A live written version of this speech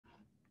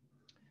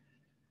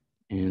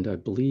And I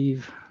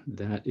believe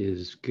that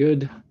is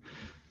good.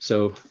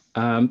 So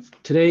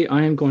today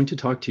I am going to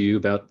talk to you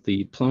about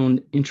the Plone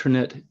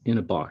intranet in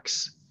a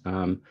box.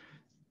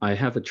 I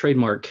have a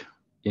trademark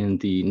in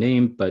the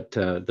name, but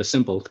the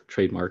symbol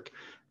trademark,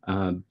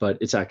 but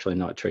it's actually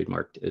not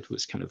trademarked. It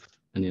was kind of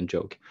an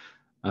in-joke.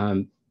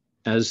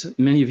 As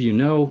many of you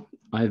know,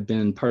 I've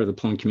been part of the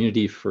Plone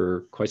community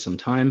for quite some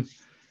time.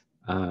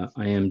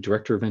 I am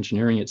Director of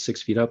Engineering at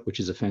 6 Feet Up, which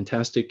is a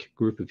fantastic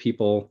group of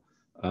people,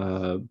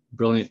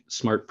 brilliant,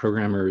 smart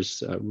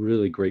programmers,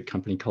 really great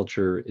company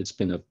culture. It's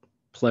been a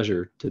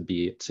pleasure to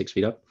be at 6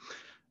 Feet Up.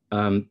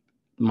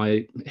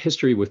 My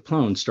history with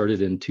Plone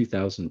started in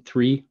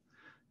 2003.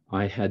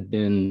 I had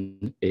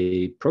been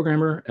a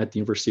programmer at the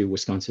University of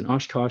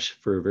Wisconsin-Oshkosh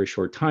for a very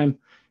short time,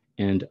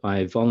 and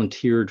I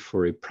volunteered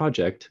for a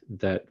project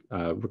that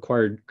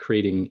required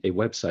creating a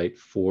website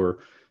for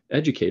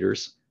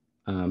educators,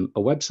 a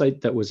website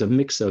that was a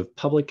mix of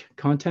public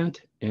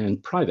content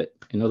and private.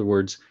 In other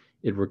words,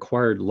 it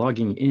required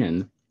logging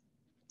in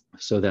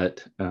so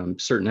that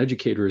certain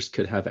educators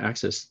could have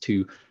access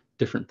to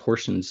different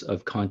portions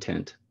of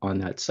content on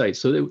that site.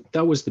 So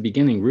that was the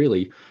beginning,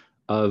 really,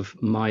 of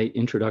my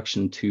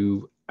introduction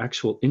to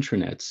actual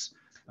intranets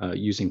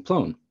using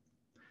Plone.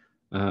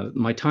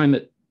 My time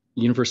at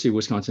University of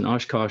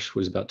Wisconsin-Oshkosh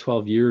was about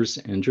 12 years,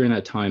 and during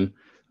that time,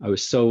 I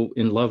was so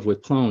in love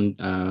with Plone,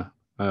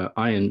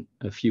 I and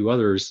a few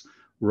others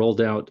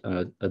rolled out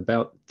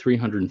about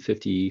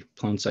 350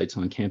 Plone sites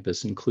on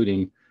campus,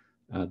 including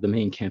the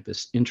main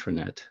campus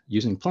intranet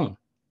using Plone.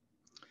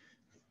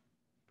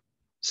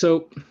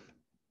 So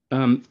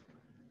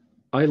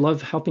I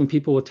love helping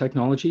people with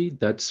technology.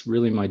 That's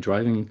really my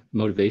driving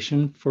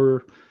motivation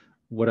for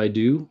what I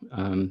do.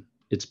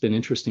 It's been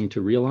interesting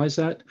to realize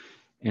that.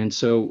 And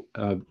so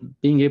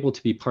being able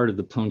to be part of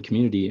the Plone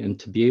community and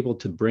to be able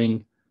to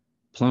bring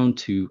Plone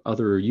to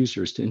other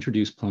users, to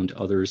introduce Plone to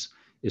others,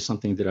 is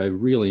something that I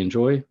really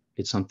enjoy.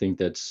 It's something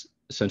that's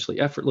essentially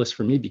effortless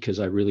for me because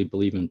I really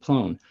believe in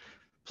Plone.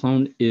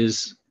 Plone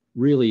is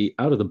really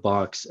out of the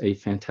box a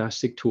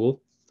fantastic tool.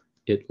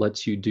 It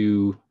lets you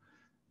do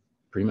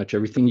pretty much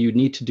everything you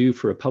need to do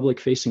for a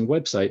public-facing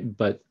website,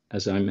 but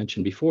as I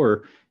mentioned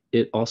before,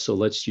 it also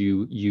lets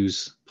you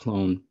use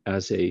Plone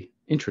as an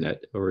intranet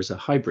or as a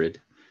hybrid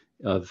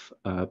of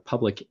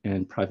public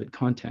and private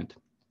content.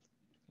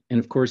 And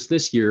of course,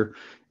 this year,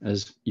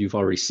 as you've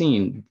already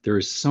seen, there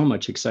is so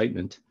much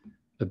excitement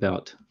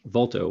about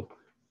Volto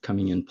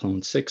coming in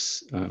Plone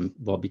 6,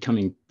 while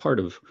becoming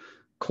part of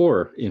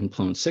core in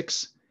Plone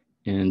 6.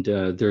 And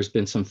there's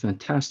been some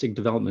fantastic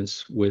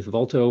developments with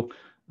Volto.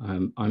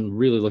 I'm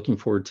really looking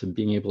forward to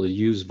being able to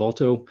use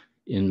Volto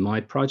in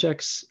my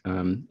projects,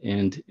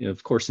 and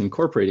of course,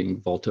 incorporating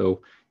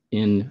Volto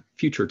in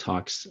future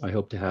talks I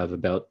hope to have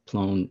about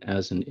Plone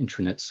as an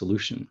intranet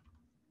solution.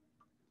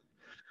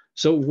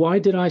 So why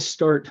did I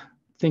start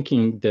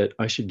thinking that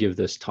I should give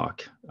this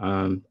talk?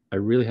 I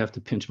really have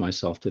to pinch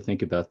myself to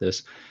think about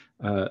this.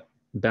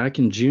 Back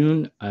in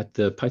June at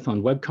the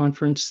Python Web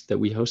Conference that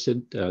we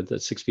hosted,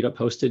 that 6 Feet Up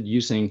hosted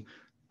using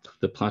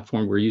the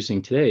platform we're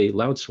using today,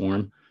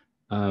 LoudSwarm,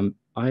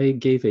 I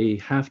gave a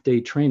half-day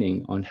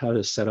training on how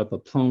to set up a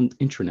Plone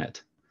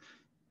intranet.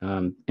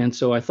 And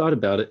so I thought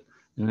about it,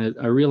 and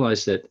I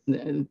realized that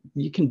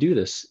you can do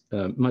this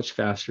much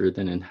faster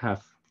than in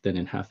half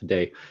a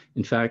day.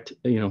 In fact,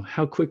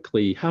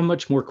 how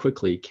much more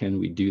quickly can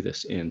we do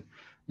this in?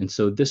 And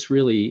so this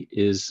really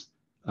is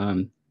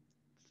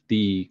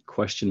the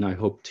question I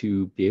hope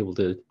to be able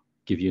to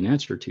give you an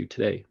answer to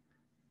today.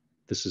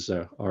 This is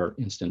our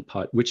Instant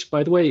Pot, which,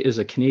 by the way, is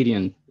a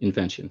Canadian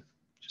invention.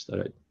 Just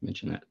thought I'd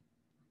mention that.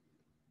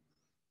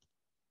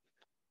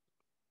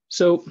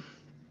 So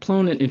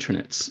Plone and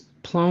intranets.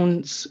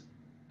 Plone's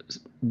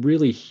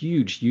really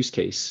huge use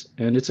case,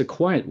 and it's a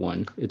quiet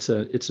one.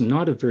 It's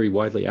not a very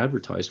widely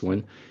advertised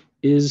one,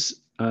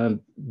 is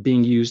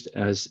being used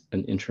as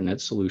an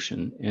intranet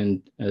solution.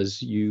 And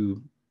as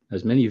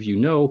many of you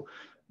know,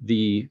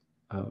 the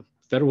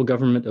federal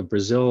government of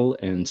Brazil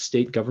and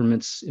state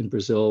governments in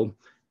Brazil,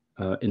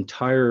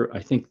 I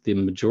think the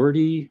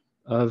majority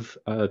of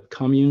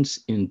communes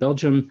in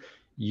Belgium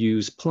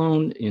use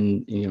Plone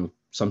in,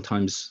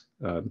 sometimes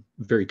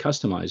very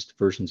customized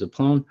versions of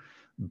Plone,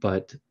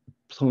 but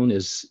Plone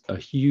is a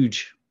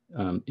huge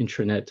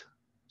intranet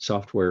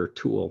software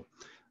tool.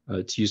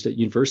 It's used at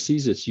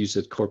universities, it's used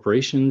at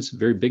corporations,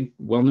 very big,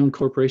 well-known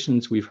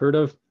corporations we've heard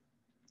of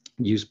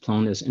use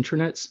Plone as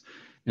intranets.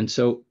 And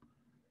so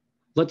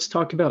let's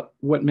talk about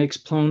what makes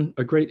Plone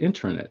a great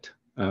intranet.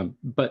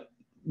 But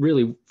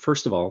really,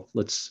 first of all,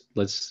 let's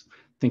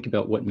think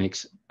about what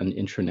makes an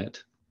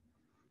intranet.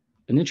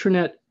 An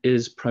intranet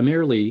is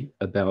primarily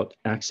about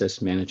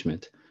access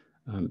management.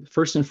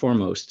 First and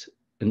foremost,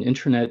 an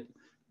intranet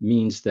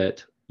means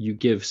that you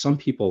give some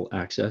people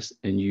access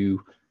and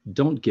you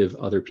don't give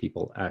other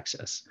people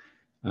access.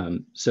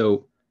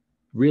 So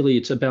really,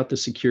 it's about the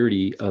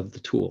security of the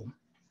tool.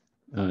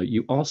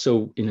 You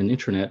also, in an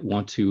intranet,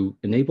 want to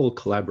enable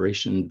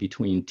collaboration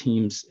between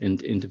teams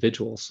and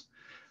individuals.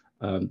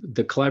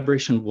 The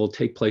collaboration will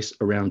take place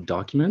around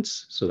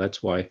documents. So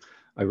that's why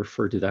I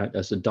refer to that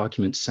as a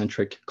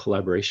document-centric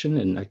collaboration,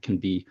 and that can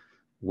be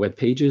web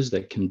pages,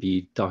 that can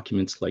be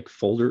documents like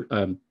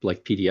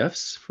like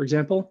PDFs, for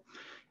example.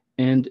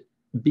 And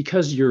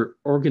because you're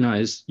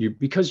organized,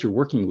 because you're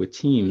working with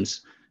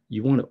teams,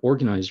 you want to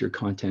organize your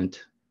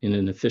content in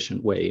an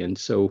efficient way. And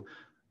so,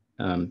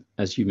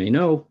 as you may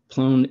know,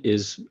 Plone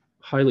is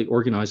highly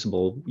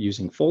organizable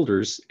using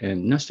folders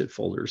and nested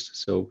folders.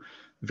 So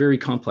very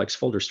complex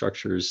folder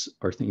structures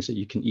are things that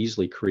you can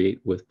easily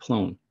create with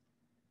Plone.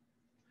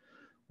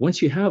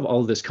 Once you have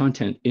all of this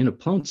content in a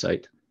Plone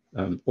site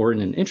or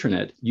in an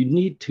intranet, you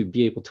need to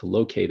be able to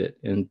locate it.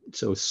 And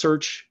so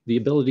the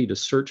ability to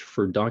search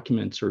for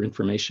documents or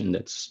information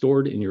that's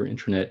stored in your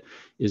intranet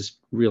is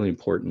really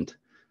important.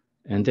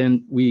 And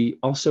then we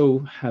also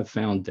have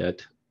found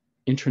that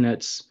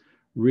intranets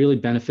really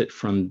benefit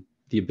from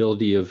the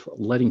ability of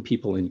letting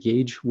people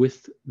engage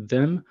with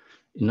them.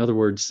 In other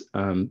words,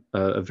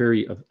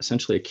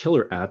 essentially a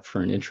killer app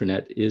for an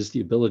intranet is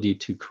the ability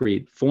to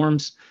create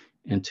forms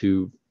and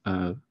to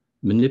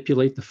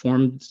manipulate the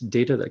forms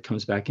data that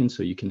comes back in,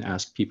 so you can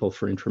ask people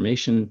for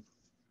information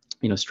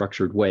in a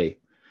structured way.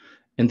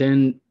 And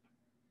then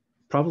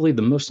probably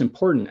the most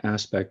important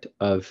aspect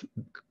of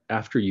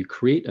after you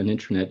create an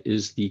intranet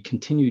is the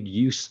continued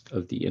use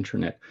of the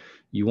intranet.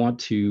 You want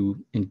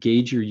to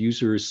engage your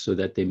users so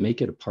that they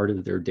make it a part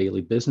of their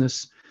daily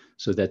business,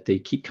 so that they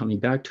keep coming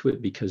back to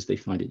it because they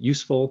find it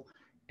useful.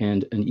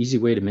 And an easy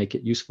way to make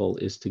it useful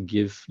is to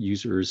give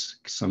users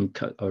some,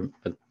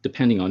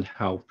 depending on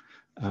how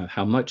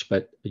much,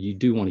 but you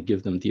do want to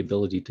give them the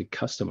ability to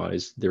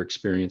customize their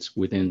experience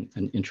within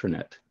an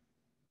intranet.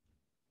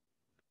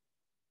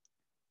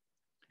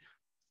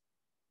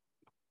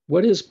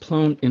 What is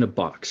Plone in a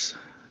box?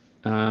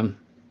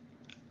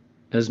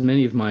 As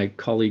many of my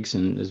colleagues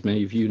and as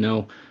many of you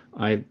know,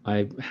 I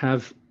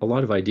have a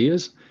lot of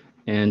ideas,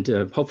 and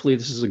hopefully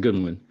this is a good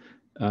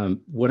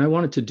one. What I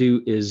wanted to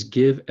do is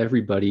give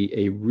everybody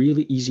a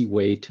really easy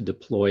way to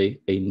deploy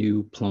a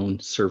new Plone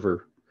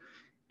server.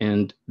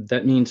 And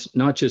that means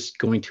not just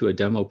going to a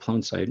demo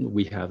Plone site,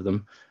 we have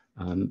them.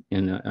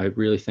 And I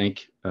really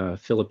thank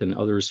Philip and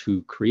others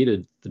who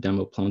created the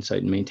demo Plone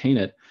site and maintain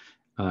it.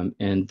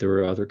 And there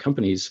are other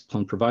companies,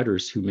 Plone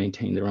providers, who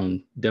maintain their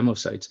own demo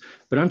sites.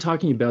 But I'm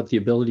talking about the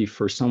ability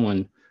for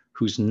someone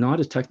who's not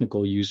a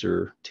technical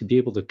user to be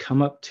able to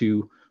come up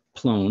to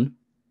Plone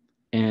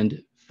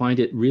and find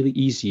it really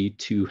easy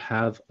to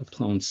have a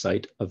Plone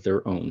site of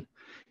their own.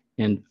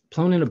 And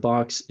Plone in a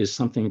box is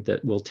something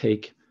that will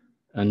take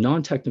a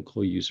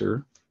non-technical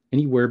user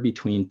anywhere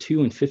between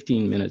 2 and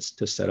 15 minutes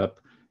to set up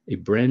a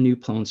brand new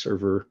Plone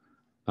server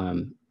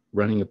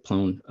running a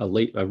Plone,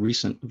 a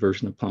recent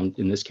version of Plone,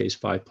 in this case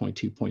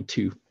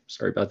 5.2.2.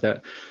 Sorry about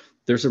that.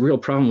 There's a real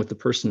problem with the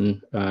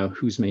person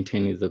who's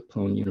maintaining the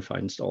Plone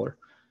Unified installer.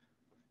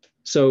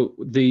 So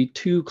the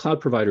two cloud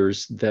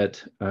providers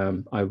that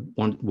there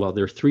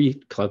are 3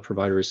 cloud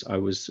providers I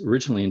was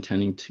originally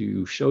intending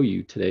to show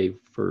you today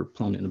for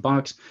Plone in a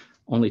box.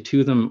 Only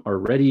 2 of them are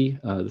ready.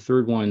 The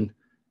third one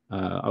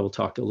I will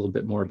talk a little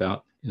bit more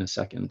about in a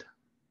second.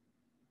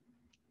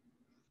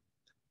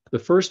 The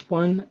first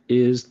one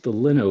is the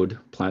Linode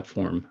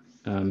platform.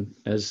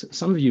 As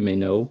some of you may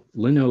know,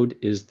 Linode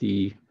is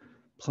the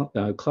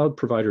cloud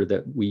provider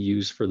that we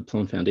use for the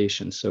Plone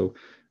Foundation. So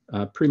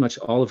pretty much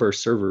all of our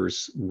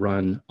servers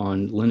run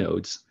on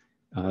Linodes.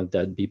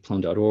 That'd be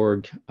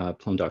plone.org,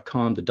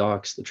 plone.com, the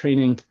docs, the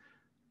training,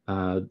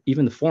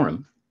 even the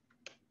forum.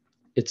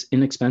 It's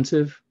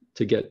inexpensive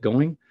to get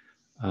going.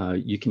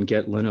 You can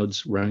get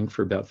Linodes running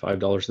for about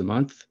 $5 a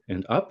month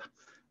and up.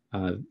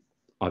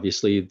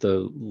 Obviously,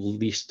 the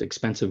least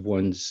expensive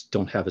ones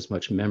don't have as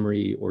much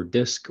memory or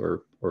disk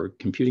or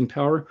computing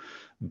power,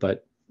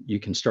 but you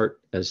can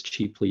start as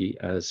cheaply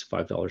as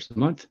 $5 a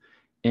month.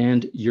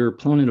 And your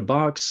Plone in a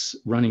box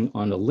running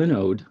on a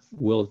Linode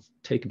will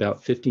take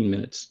about 15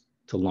 minutes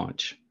to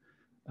launch.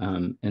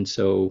 And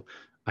so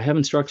I have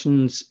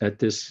instructions at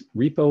this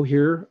repo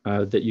here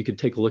that you could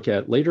take a look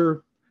at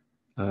later,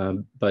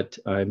 but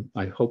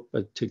I hope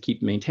to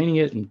keep maintaining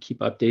it and keep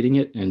updating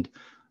it. And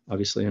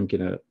obviously, I'm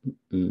going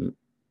to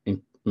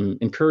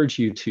encourage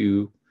you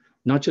to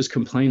not just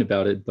complain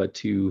about it, but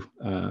to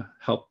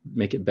help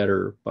make it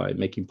better by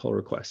making pull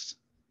requests.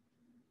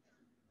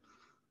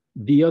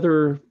 The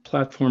other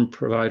platform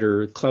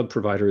provider, cloud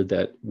provider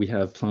that we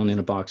have Plone in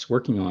a box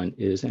working on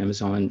is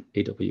Amazon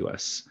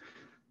AWS.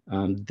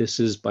 This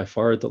is by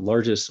far the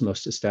largest,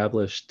 most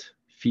established,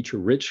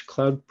 feature-rich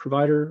cloud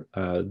provider.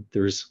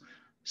 There's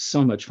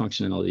so much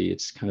functionality,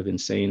 it's kind of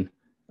insane.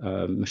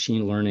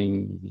 Machine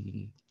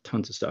learning,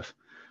 tons of stuff,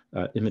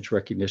 image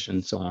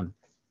recognition, so on.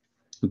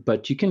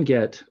 But you can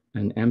get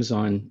an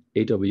Amazon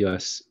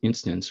AWS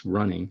instance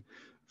running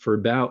for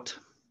about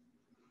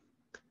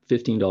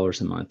 $15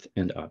 a month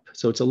and up.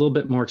 So it's a little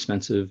bit more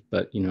expensive,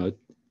 but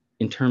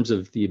in terms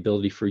of the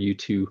ability for you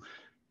to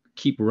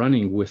keep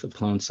running with a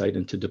Plone site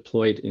and to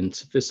deploy it in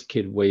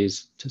sophisticated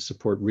ways to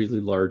support really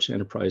large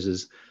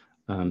enterprises,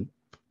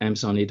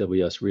 Amazon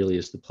AWS really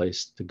is the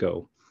place to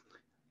go.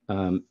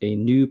 A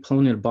new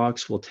Plone in a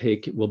box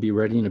will be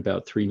ready in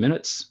about 3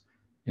 minutes.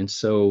 And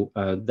so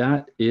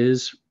that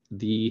is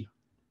the,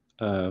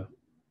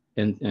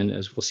 and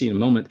as we'll see in a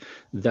moment,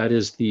 that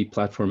is the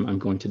platform I'm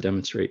going to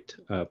demonstrate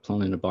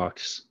Plone in a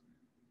box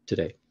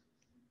today.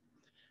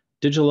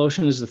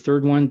 DigitalOcean is the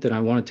third one that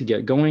I wanted to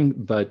get going,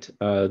 but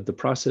the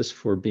process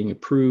for being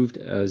approved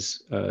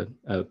as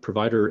a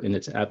provider in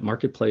its app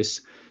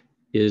marketplace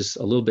is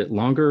a little bit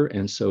longer,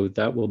 and so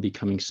that will be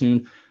coming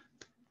soon.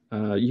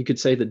 You could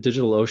say that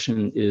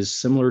DigitalOcean is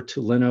similar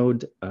to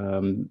Linode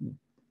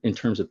in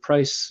terms of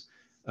price,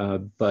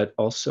 but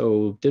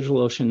also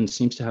DigitalOcean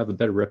seems to have a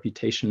better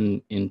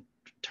reputation in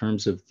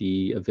terms of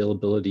the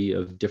availability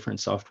of different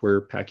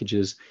software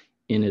packages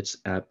in its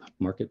app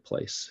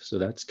marketplace. So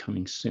that's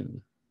coming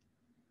soon.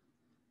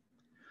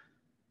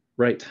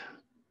 Right,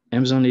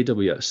 Amazon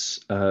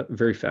AWS,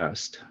 very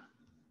fast.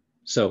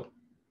 So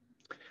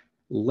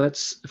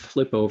let's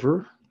flip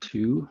over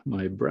to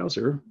my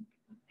browser,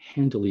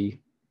 handily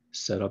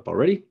set up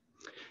already.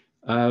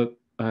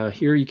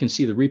 Here you can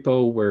see the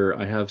repo where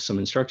I have some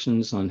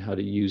instructions on how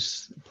to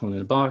use Plone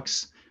in a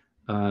box.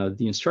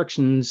 The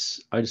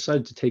instructions, I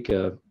decided to take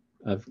a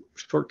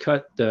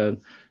shortcut.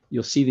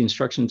 You'll see the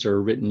instructions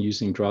are written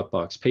using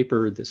Dropbox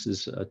Paper. This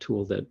is a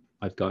tool that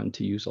I've gotten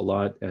to use a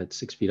lot at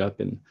 6 Feet Up,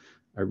 and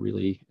I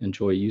really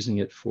enjoy using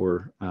it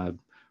for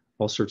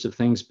all sorts of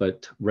things,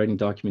 but writing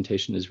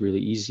documentation is really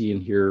easy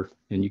in here,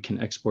 and you can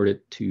export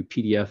it to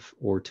PDF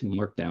or to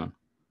Markdown.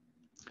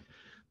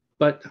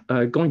 But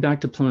going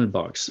back to Plone in a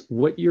box,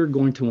 what you're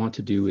going to want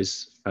to do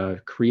is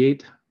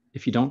create,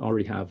 if you don't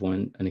already have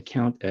one, an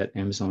account at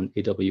Amazon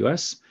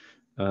AWS.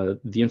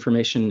 The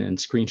information and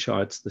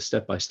screenshots, the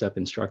step-by-step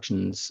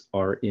instructions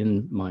are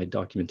in my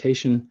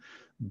documentation.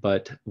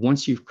 But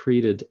once you've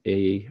created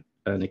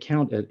an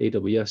account at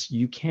AWS,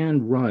 you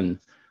can run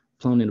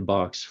Plone in a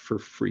box for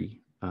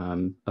free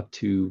up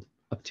to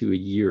a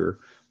year,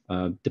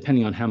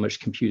 depending on how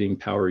much computing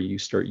power you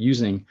start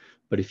using.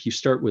 But if you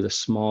start with a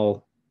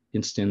small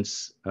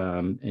instance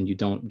and you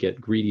don't get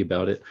greedy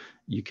about it,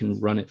 you can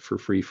run it for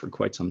free for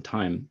quite some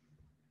time.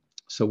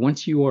 So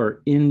once you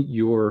are in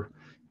your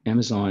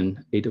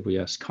Amazon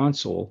AWS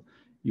console,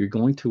 you're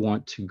going to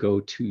want to go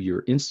to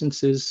your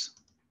instances,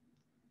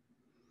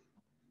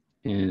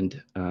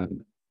 and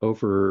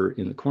over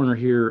in the corner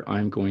here,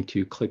 I'm going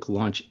to click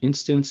Launch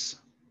Instance.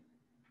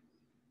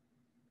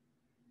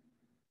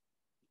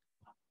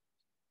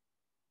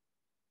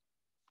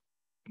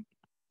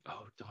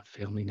 Oh, don't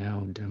fail me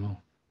now,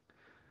 demo.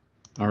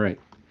 All right,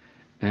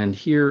 and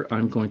here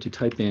I'm going to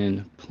type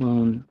in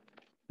Plone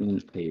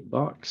in a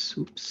box.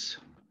 Oops,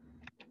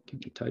 can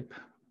you type?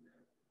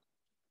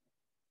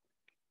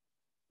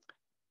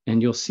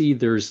 And you'll see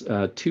there's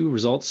two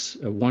results.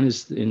 One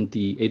is in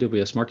the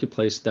AWS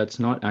Marketplace. That's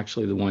not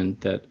actually the one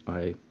that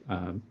I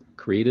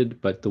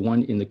created, but the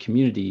one in the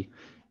community,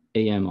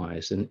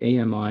 AMIs. And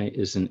AMI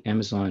is an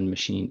Amazon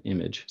machine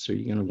image. So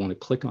you're going to want to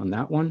click on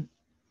that one.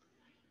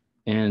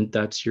 And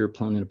that's your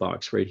Plone in a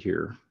box right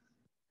here.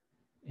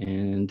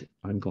 And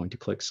I'm going to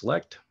click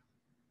Select.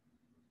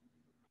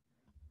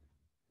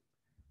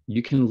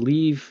 You can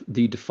leave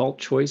the default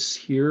choice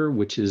here,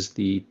 which is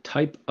the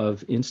type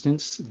of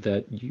instance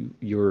that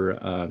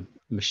your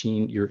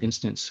machine, your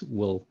instance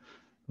will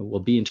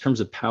be in terms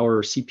of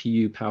power,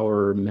 CPU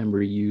power,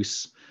 memory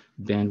use,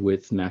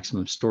 bandwidth,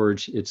 maximum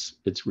storage.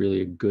 It's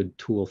really a good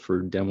tool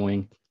for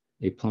demoing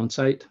a Plone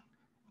site.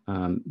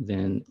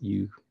 Then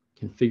you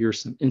configure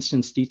some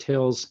instance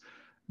details.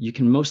 You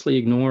can mostly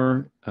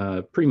ignore,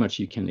 pretty much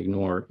you can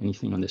ignore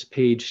anything on this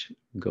page.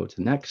 Go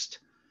to next.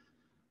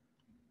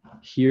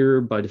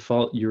 Here, by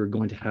default, you're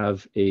going to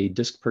have a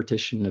disk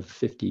partition of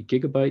 50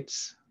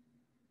 gigabytes.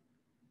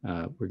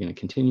 We're going to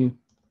continue.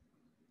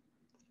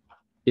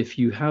 If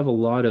you have a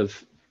lot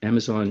of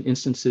Amazon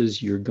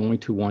instances, you're going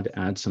to want to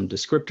add some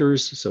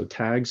descriptors, so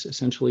tags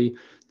essentially,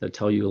 that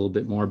tell you a little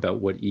bit more about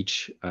what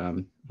each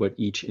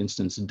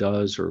instance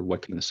does or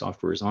what kind of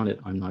software is on it.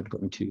 I'm not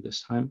going to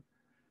this time.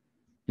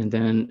 And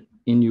then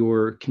in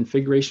your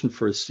configuration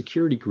for a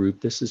security group,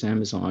 this is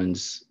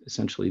Amazon's,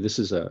 essentially, this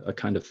is a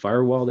kind of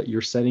firewall that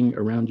you're setting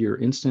around your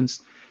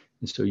instance.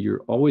 And so you're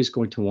always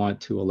going to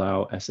want to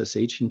allow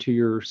SSH into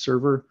your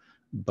server.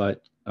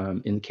 But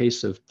in the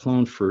case of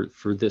Plone,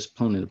 for this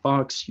Plone in a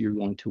box, you're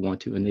going to want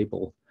to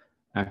enable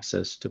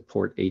access to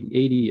port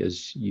 8080,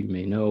 as you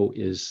may know,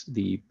 is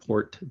the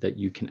port that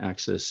you can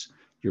access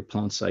your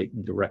Plone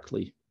site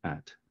directly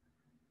at.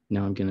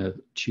 Now I'm going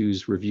to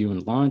choose Review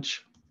and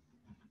Launch.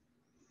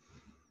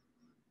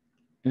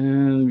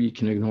 And you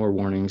can ignore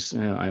warnings.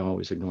 I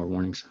always ignore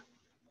warnings.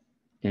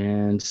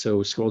 And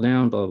so scroll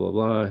down, blah, blah,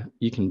 blah.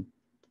 You can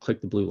click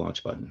the blue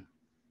launch button.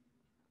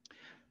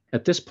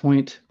 At this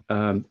point,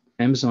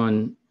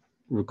 Amazon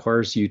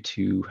requires you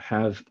to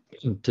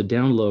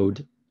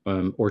download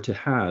or to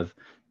have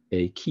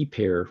a key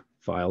pair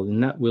file,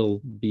 and that will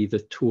be the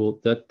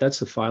tool, that's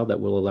the file that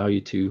will allow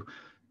you to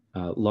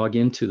log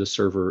into the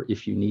server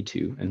if you need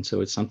to. And so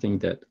it's something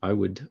that I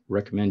would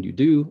recommend you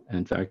do.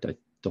 In fact, I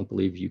don't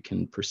believe you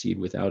can proceed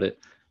without it.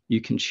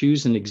 You can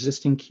choose an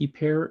existing key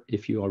pair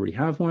if you already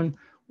have one,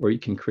 or you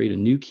can create a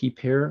new key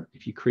pair.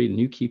 If you create a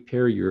new key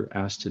pair, you're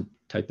asked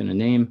type in a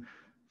name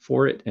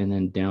for it, and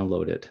then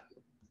download it.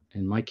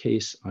 In my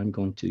case, I'm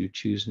going to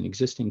choose an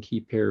existing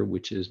key pair,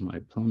 which is my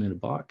Plone in a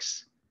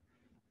box,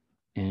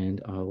 and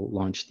I'll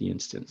launch the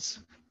instance.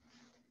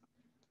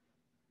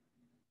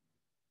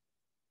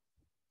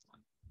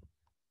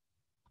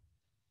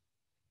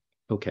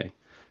 Okay,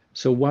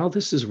 so while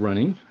this is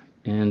running,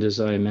 and as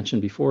I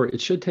mentioned before,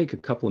 it should take a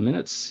couple of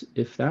minutes,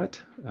 if that.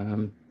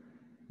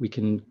 We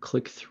can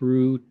click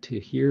through to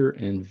here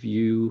and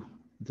view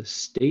the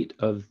state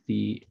of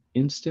the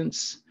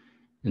instance.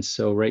 And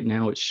so right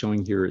now it's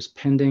showing here as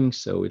pending,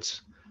 so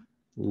it's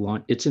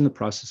in the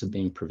process of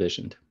being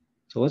provisioned.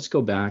 So let's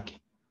go back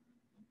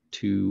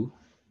to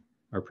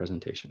our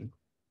presentation.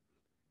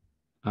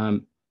 By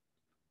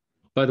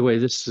the way,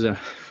 this is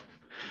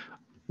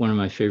one of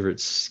my favorite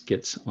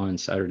skits on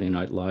Saturday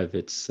Night Live.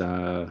 It's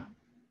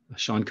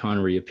Sean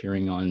Connery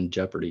appearing on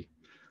Jeopardy.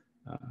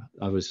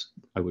 I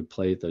would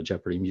play the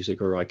Jeopardy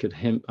music, or I could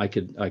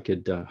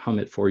hum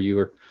it for you.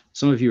 Or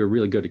some of you are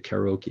really good at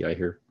karaoke, I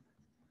hear.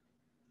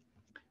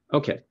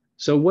 Okay,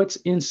 so what's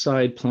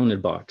inside Plone in a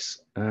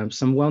box?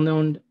 Some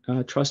well-known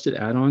trusted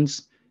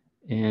add-ons,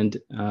 and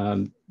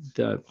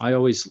I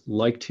always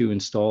like to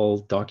install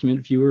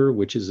Document Viewer,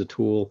 which is a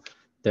tool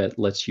that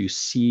lets you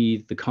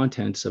see the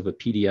contents of a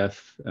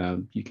PDF.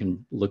 You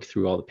can look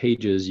through all the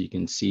pages. You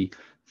can see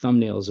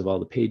thumbnails of all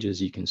the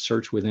pages. You can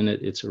search within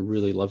it. It's a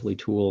really lovely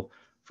tool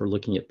for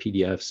looking at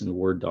PDFs and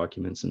Word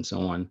documents and so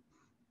on.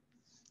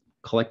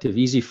 Collective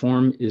Easy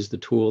Form is the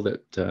tool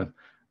that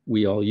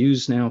we all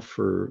use now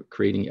for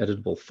creating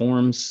editable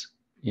forms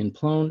in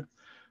Plone.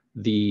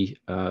 The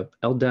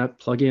LDAP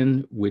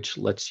plugin, which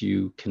lets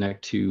you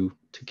connect your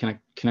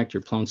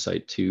Plone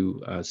site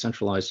to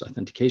centralized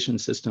authentication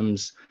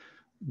systems,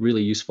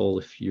 really useful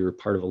if you're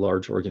part of a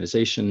large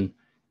organization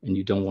and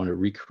you don't want to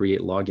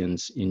recreate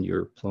logins in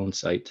your Plone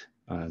site.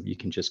 You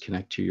can just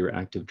connect to your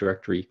Active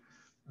Directory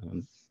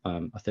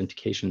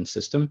authentication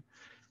system.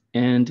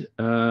 And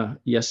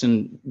yes,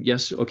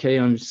 okay,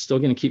 I'm still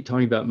going to keep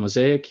talking about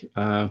Mosaic.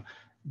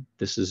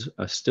 This is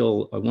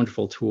still a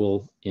wonderful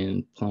tool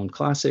in Plone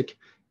Classic,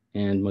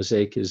 and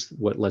Mosaic is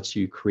what lets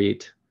you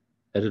create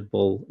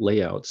editable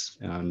layouts,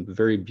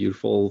 very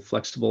beautiful,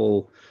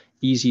 flexible,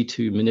 easy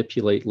to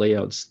manipulate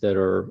layouts that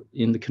are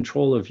in the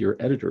control of your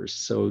editors.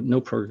 So no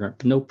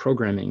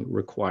programming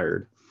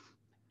required.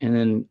 And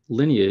then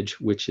Lineage,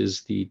 which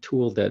is the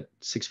tool that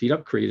 6 Feet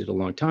Up created a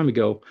long time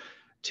ago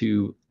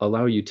to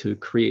allow you to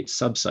create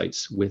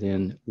subsites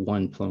within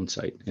one Plone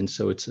site. And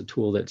so it's a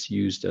tool that's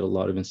used at a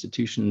lot of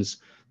institutions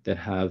that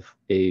have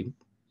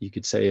you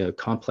could say, a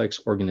complex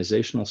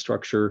organizational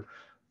structure.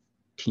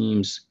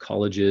 Teams,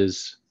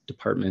 colleges,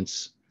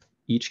 departments,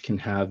 each can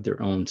have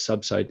their own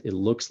subsite. It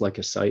looks like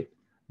a site,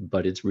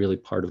 but it's really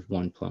part of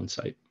one Plone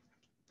site.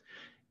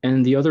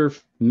 And the other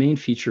main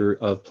feature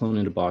of Plone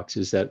in a box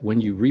is that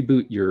when you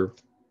reboot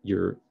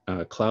your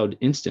cloud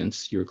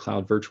instance, your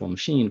cloud virtual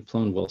machine,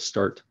 Plone will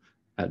start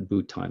at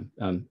boot time.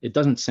 It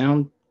doesn't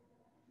sound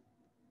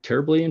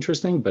terribly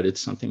interesting, but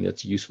it's something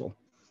that's useful.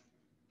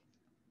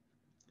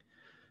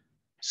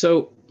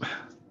 So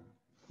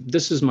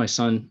this is my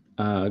son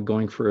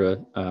going for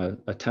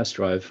a test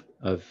drive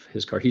of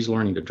his car. He's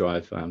learning to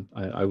drive.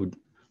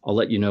 I'll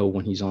let you know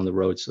when he's on the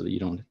road so that you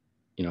don't,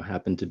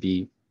 happen to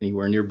be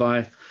anywhere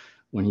nearby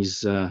when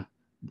he's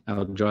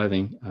out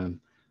driving.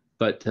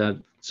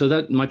 So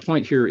that my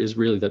point here is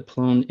really that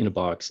Plone in a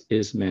box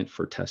is meant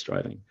for test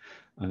driving.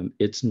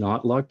 It's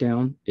not locked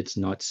down. It's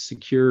not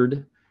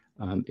secured.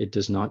 It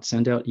does not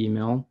send out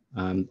email.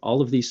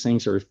 All of these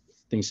things are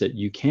things that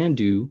you can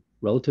do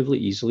relatively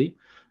easily.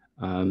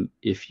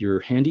 If you're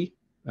handy,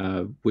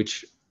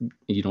 which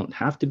you don't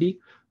have to be,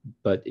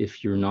 but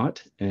if you're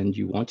not and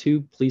you want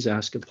to, please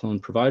ask a Plone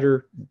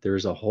provider.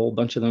 There's a whole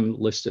bunch of them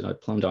listed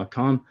at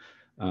plone.com.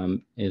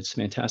 It's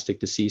fantastic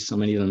to see so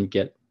many of them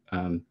get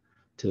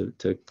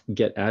to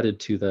get added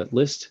to that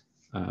list.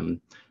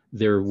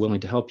 They're willing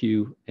to help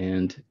you,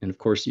 and of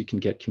course you can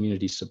get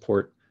community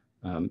support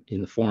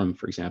in the forum,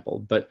 for example.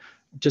 But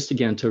just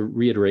again to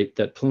reiterate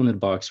that Plone in a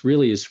box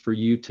really is for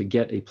you to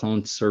get a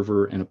Plone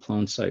server and a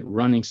Plone site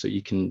running so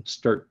you can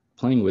start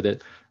playing with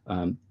it.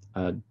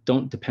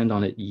 Don't depend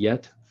on it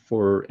yet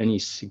for any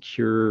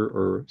secure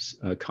or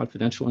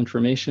confidential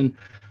information,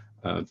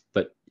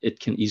 but it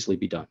can easily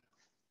be done.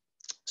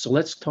 So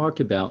let's talk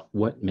about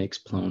what makes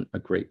Plone a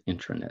great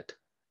intranet.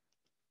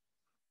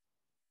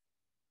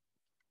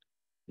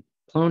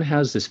 Plone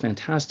has this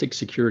fantastic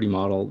security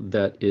model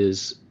that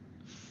is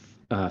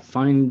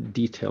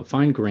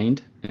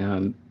fine-grained,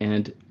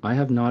 and I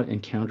have not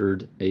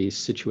encountered a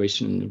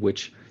situation in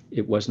which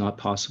it was not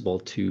possible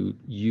to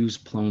use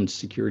Plone's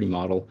security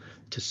model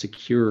to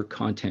secure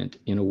content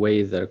in a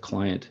way that a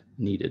client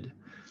needed.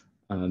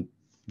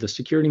 The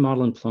security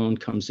model in Plone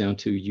comes down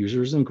to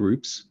users and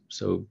groups.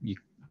 So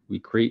we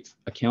create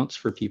accounts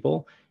for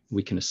people.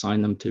 We can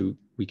assign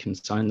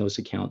those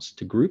accounts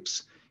to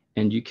groups,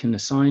 and you can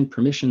assign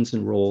permissions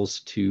and roles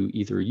to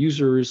either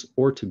users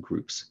or to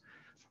groups.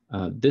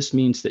 This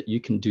means that you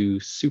can do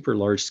super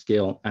large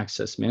scale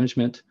access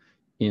management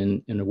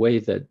in a way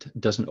that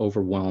doesn't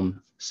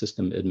overwhelm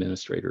system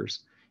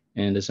administrators.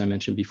 And as I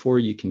mentioned before,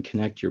 you can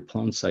connect your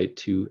Plone site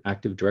to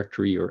Active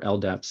Directory or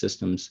LDAP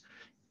systems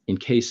in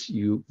case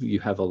you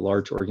have a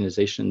large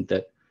organization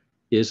that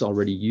is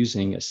already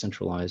using a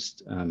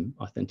centralized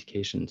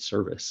authentication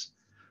service.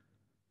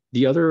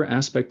 The other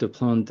aspect of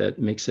Plone that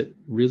makes it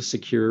really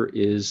secure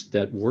is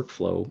that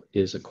workflow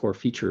is a core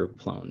feature of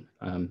Plone.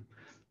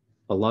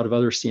 A lot of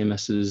other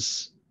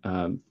CMSs,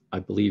 I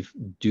believe,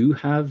 do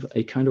have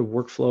a kind of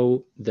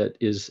workflow that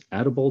is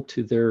addable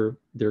to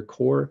their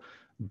core,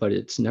 but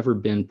it's never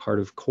been part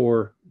of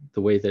core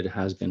the way that it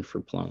has been for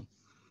Plone.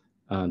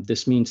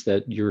 This means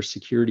that your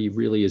security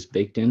really is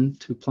baked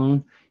into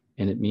Plone,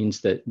 and it means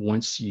that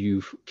once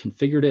you've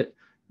configured it,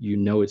 you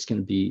know it's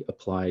going to be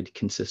applied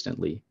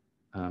consistently.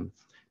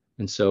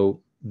 And so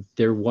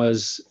there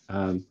was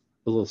a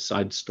little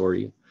side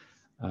story.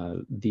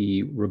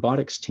 The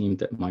robotics team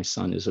that my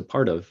son is a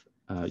part of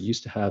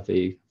used to have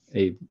a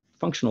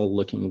functional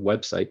looking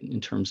website in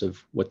terms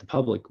of what the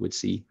public would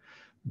see,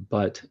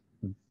 but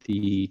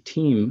the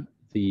team,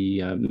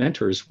 the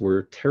mentors,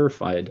 were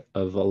terrified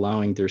of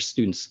allowing their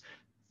students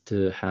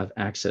to have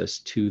access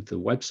to the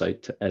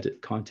website to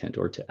edit content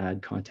or to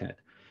add content.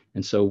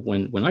 And so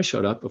when I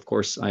showed up, of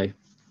course, I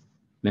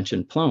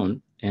mentioned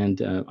Plone,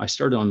 and I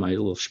started on my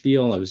little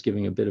spiel. I was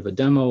giving a bit of a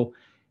demo,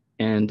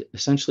 and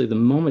essentially the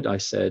moment I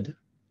said,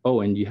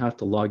 oh, and you have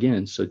to log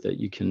in so that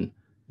you can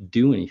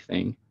do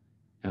anything,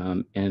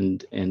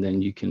 and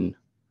then you can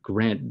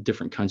grant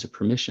different kinds of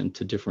permission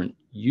to different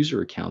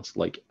user accounts,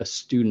 like a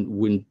student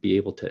wouldn't be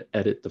able to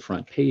edit the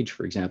front page,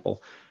 for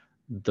example.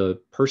 The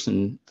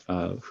person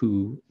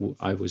who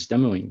I was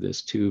demoing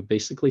this to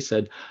basically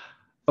said,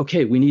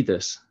 okay, we need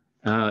this.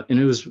 And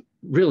it was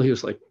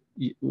like,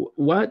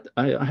 what?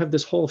 I have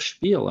this whole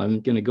spiel I'm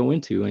going to go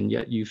into, and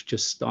yet you've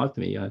just stopped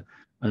me. I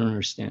don't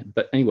understand.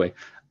 But anyway,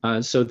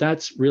 so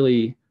that's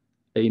really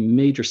a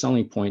major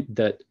selling point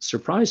that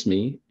surprised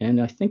me.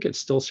 And I think it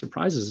still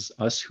surprises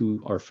us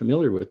who are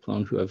familiar with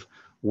Plone, who have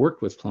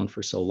worked with Plone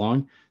for so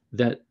long,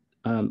 that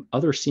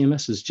other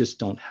CMSs just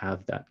don't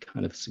have that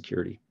kind of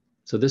security.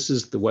 So this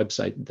is the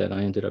website that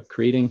I ended up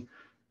creating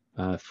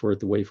for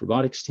the Wave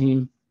Robotics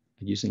team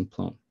using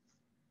Plone.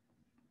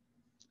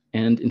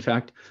 And in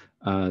fact,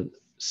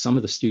 some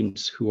of the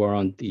students who are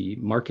on the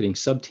marketing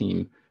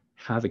sub-team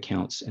have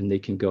accounts, and they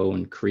can go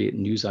and create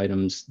news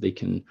items. They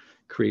can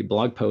create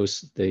blog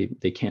posts. They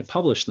can't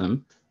publish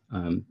them,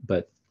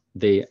 but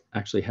they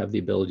actually have the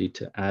ability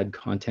to add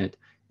content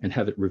and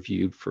have it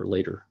reviewed for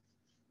later.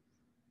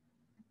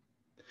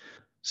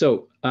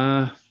 So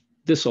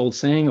this old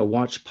saying, a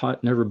watched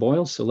pot never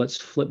boils. So let's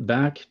flip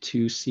back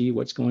to see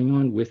what's going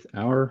on with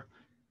our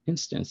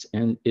instance.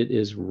 And it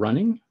is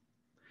running.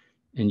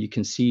 And you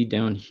can see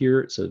down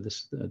here, so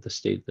this the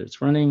state that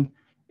it's running.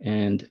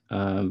 And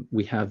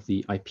we have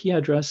the IP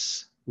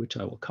address, which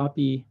I will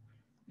copy.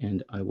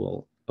 And I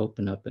will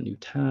open up a new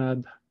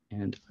tab.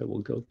 And I will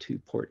go to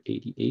port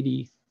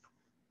 8080.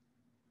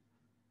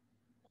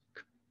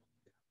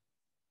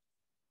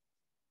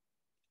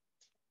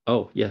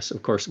 Oh, yes,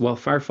 of course. Well,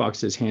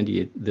 Firefox is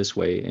handy this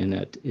way in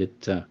that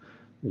it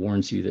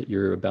warns you that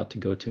you're about to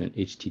go to an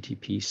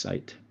HTTP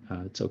site.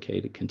 It's okay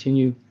to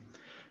continue.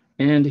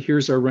 And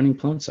here's our running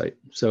Plone site.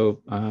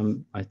 So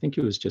I think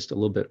it was just a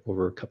little bit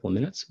over a couple of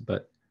minutes,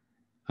 but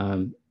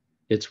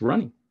it's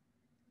running.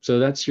 So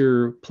that's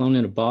your Plone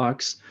in a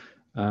box.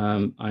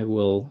 I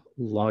will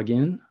log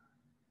in.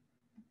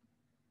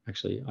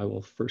 Actually, I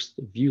will first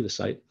view the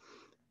site.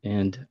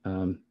 And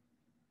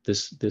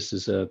this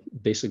is a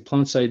basic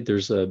Plone site.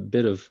 There's a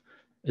bit of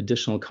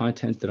additional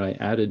content that I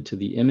added to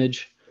the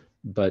image,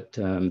 but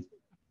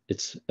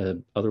it's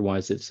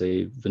otherwise it's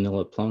a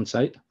vanilla Plone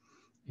site.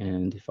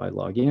 And if I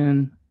log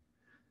in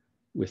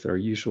with our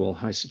usual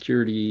high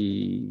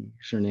security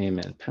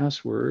username and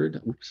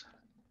password, oops,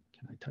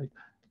 can I type?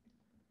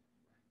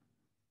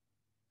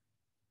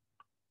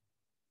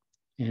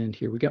 And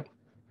here we go.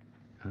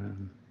 Let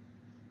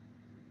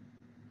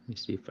me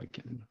see if I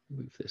can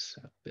move this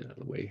a bit out of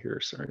the way here,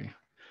 sorry.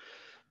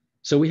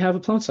 So we have a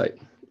Plone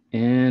site,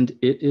 and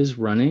it is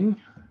running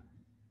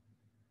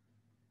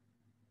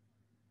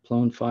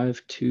Plone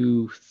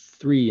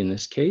 523 in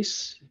this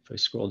case. If I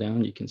scroll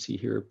down, you can see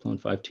here Plone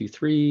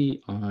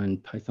 523 on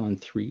Python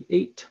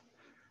 3.8.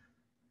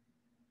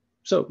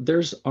 So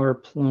there's our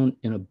Plone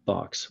in a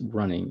box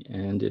running,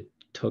 and it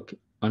took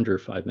under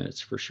 5 minutes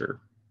for sure.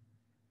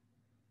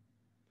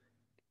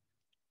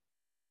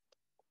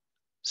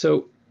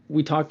 So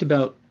we talked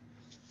about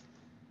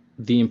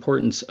the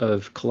importance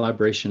of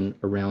collaboration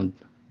around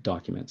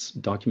documents,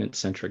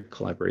 document-centric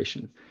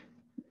collaboration.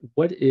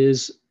 What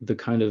is the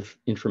kind of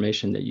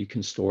information that you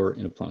can store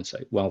in a Plone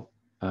site? Well,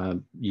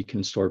 you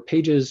can store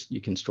pages,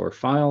 you can store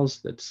files,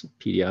 that's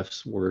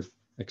PDFs, Word,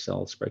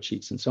 Excel,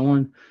 spreadsheets, and so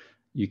on.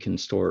 You can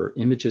store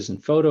images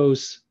and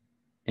photos,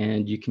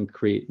 and you can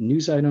create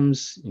news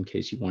items in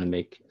case you want to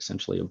make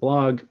essentially a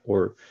blog,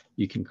 or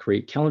you can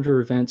create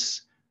calendar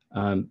events.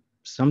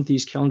 Some of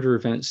these calendar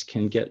events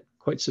can get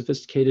quite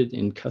sophisticated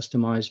in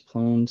customized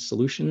Plone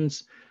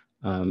solutions.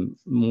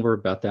 More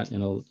about that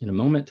in a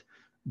moment.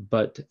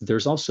 But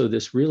there's also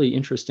this really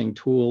interesting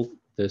tool,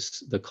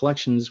 the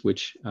collections,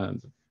 which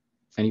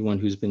anyone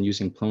who's been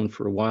using Plone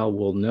for a while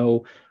will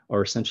know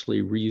are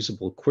essentially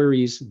reusable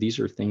queries. These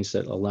are things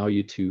that allow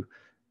you to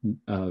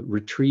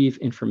retrieve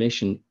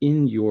information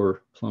in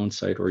your Plone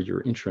site or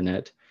your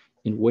intranet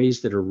in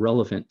ways that are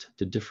relevant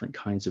to different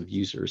kinds of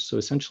users. So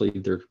essentially,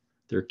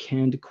 they're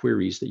canned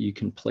queries that you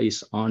can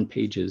place on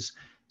pages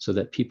so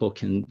that people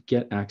can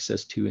get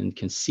access to and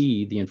can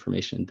see the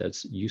information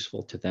that's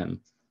useful to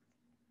them.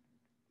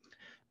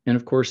 And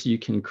of course, you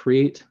can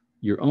create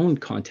your own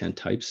content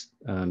types.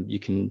 You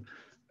can,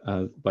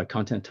 by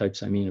content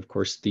types, I mean, of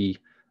course, the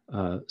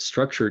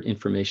structured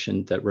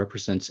information that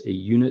represents a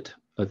unit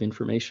of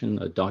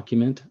information, a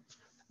document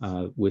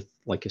with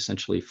like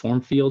essentially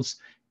form fields.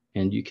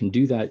 And you can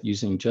do that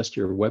using just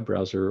your web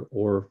browser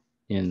or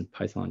in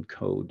Python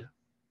code.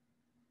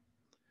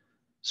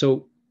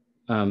 So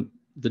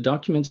the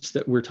documents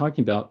that we're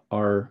talking about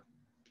are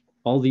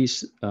all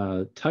these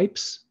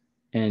types,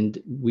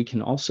 and we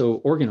can also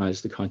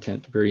organize the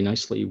content very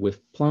nicely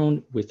with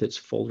Plone, with its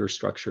folder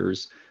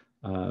structures,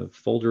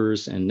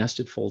 folders and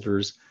nested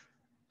folders.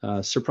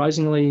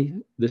 Surprisingly,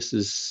 this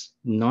is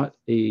not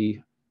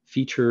a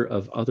feature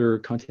of other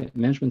content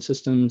management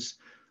systems.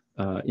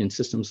 In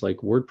systems like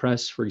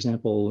WordPress, for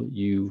example,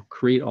 you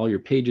create all your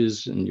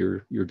pages and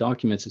your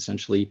documents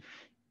essentially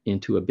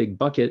into a big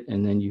bucket,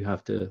 and then you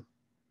have to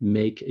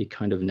make a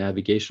kind of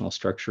navigational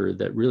structure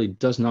that really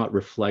does not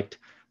reflect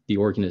the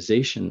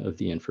organization of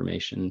the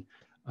information.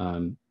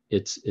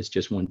 It's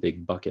just one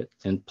big bucket.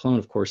 And Plone,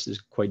 of course, is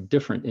quite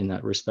different in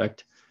that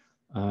respect.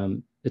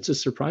 It's a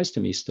surprise to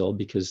me still,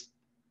 because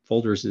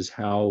folders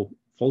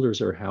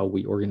are how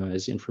we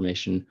organize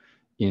information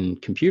in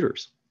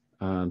computers.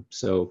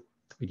 So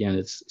again,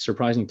 it's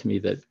surprising to me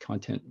that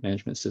content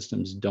management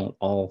systems don't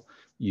all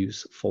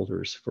use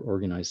folders for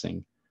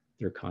organizing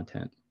their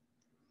content.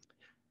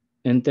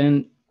 And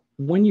then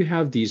when you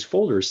have these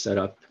folders set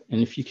up,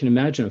 and if you can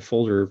imagine a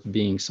folder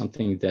being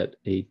something that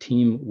a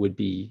team would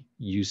be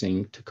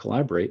using to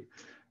collaborate,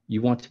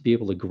 you want to be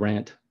able to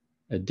grant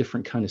a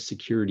different kind of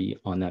security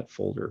on that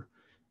folder.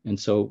 And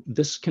so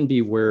this can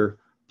be where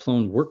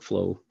Plone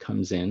workflow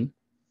comes in,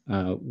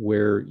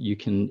 where you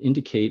can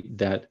indicate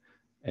that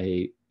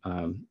a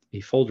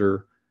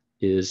folder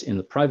is in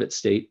the private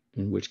state,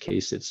 in which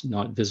case it's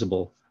not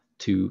visible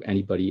to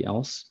anybody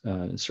else,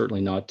 and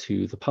certainly not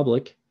to the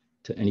public,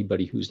 to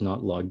anybody who's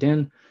not logged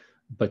in.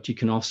 But you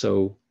can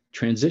also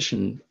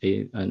transition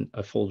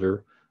a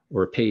folder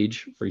or a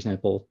page, for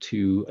example,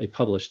 to a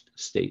published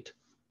state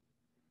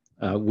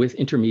with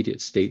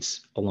intermediate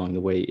states along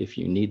the way if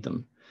you need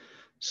them.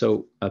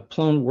 So a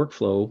Plone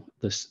workflow,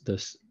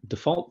 this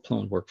default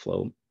Plone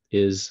workflow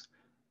is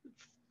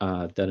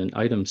that an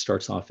item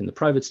starts off in the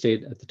private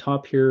state at the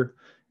top here,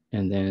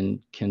 and then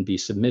can be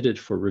submitted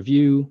for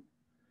review,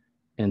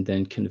 and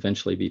then can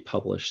eventually be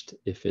published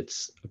if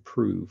it's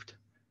approved.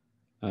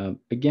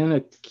 Again, a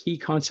key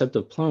concept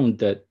of Plone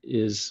that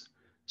is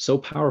so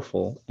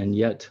powerful and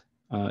yet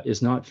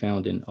is not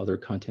found in other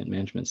content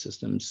management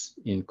systems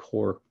in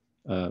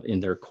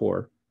their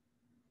core.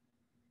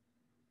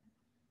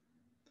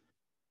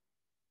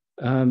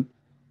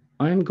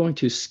 I'm going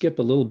to skip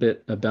a little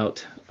bit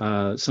about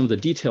some of the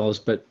details,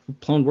 but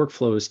Plone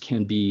workflows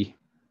can be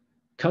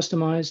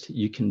customized.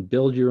 You can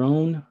build your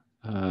own.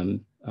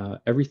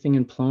 Everything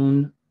in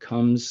Plone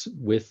comes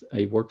with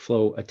a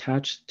workflow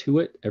attached to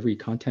it, every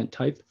content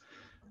type.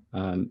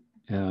 Some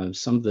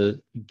of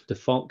the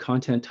default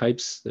content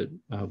types that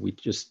we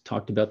just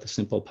talked about, the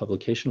simple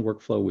publication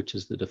workflow, which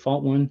is the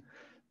default one.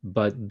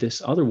 But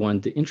this other one,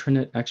 the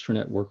intranet,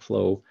 extranet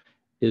workflow,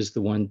 is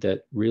the one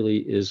that really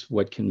is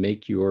what can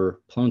make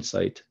your Plone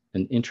site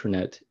an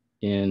intranet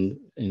in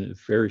a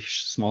very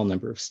small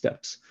number of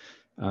steps.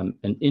 An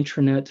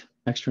intranet,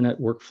 extranet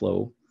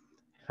workflow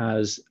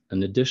has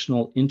an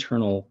additional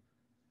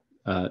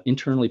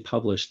internally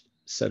published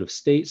set of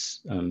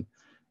states.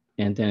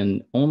 And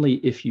then only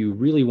if you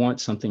really want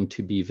something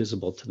to be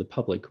visible to the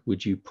public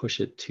would you push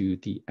it to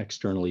the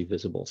externally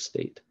visible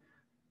state.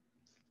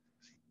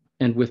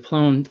 And with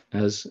Plone,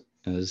 as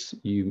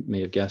you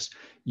may have guessed,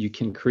 you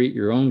can create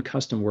your own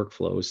custom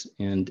workflows.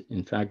 And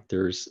in fact,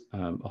 there's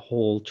a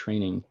whole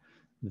training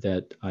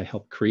that I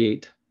helped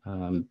create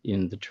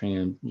in the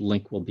training.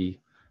 Link will be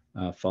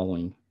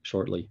following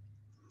shortly.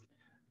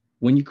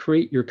 When you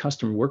create your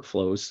custom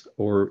workflows,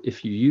 or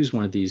if you use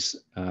one of these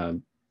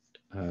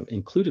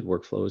included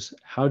workflows,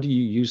 how do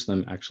you use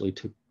them actually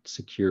to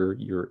secure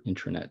your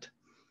intranet?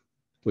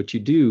 What you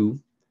do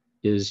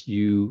is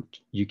you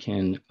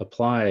can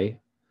apply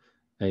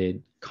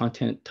a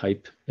content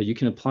type, you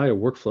can apply a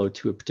workflow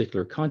to a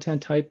particular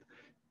content type,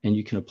 and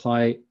you can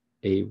apply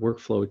a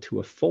workflow to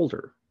a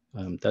folder.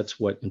 That's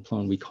what in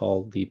Plone we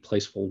call the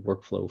placeful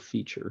workflow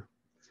feature.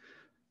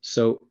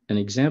 So an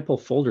example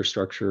folder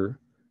structure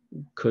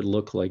could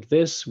look like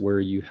this,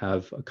 where you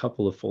have a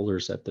couple of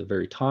folders at the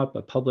very top,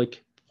 a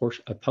public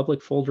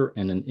folder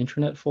and an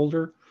intranet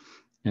folder.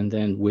 And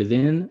then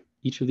within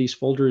each of these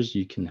folders,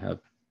 you can have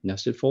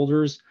nested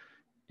folders.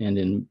 And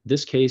in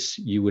this case,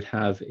 you would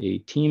have a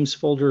teams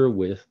folder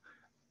with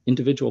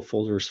individual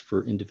folders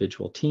for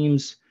individual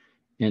teams.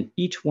 And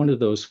each one of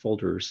those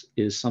folders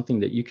is something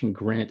that you can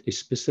grant a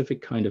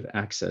specific kind of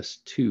access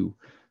to,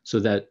 so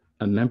that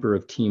a member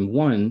of team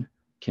 1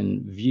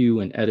 can view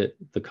and edit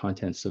the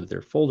contents of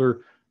their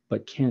folder,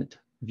 but can't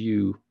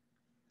view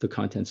the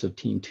contents of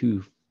team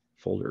 2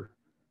 folder,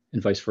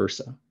 and vice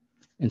versa.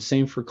 And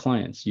same for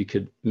clients. You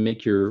could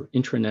make your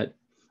intranet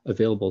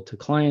available to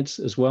clients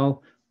as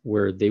well,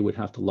 where they would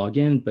have to log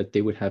in, but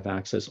they would have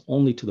access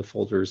only to the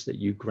folders that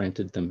you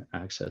granted them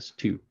access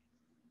to.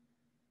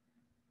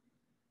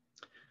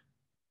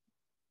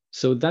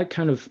 So that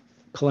kind of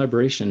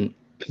collaboration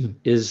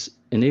is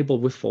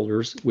enabled with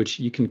folders, which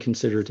you can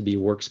consider to be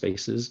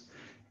workspaces.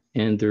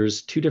 And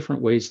there's two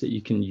different ways that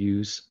you can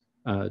use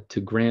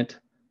to grant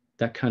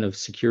that kind of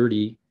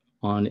security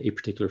on a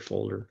particular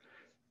folder.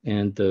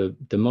 And the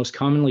most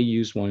commonly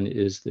used one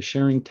is the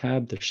sharing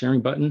tab, the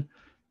sharing button,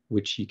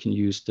 which you can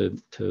use to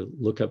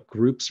look up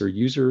groups or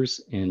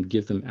users and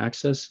give them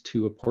access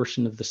to a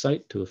portion of the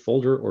site, to a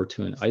folder or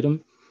to an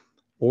item.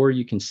 Or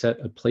you can set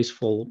a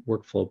placeful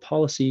workflow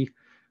policy,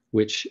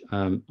 which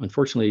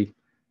unfortunately,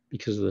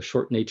 because of the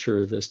short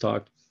nature of this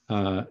talk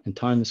and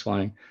time is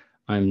flying,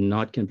 I'm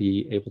not going to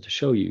be able to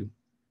show you.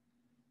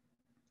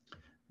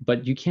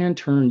 But you can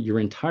turn your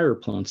entire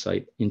Plone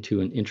site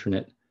into an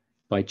intranet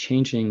by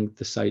changing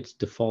the site's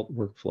default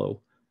workflow.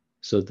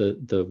 So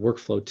the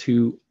workflow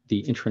to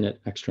the intranet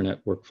extranet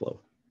workflow.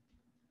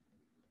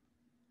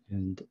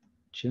 And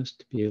just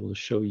to be able to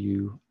show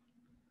you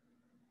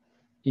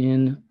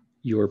in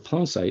your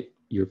Plone site,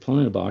 your Plone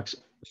in a box,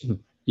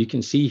 you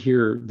can see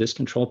here this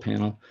control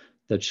panel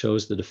that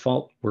shows the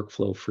default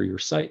workflow for your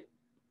site.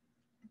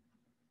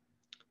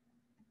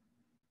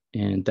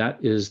 And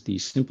that is the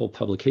simple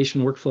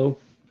publication workflow,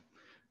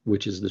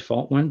 which is the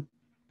default one.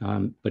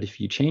 But if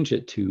you change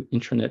it to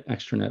intranet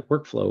extranet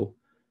workflow,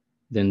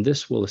 then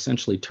this will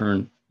essentially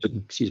turn,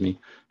 excuse me,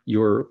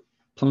 your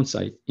Plone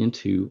site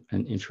into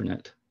an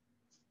intranet.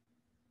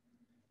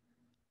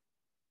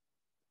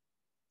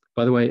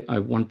 By the way, I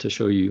want to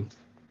show you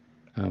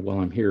while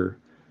I'm here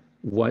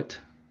what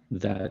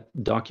that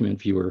document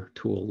viewer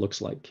tool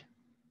looks like.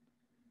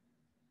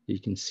 You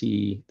can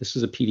see this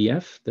is a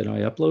PDF that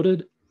I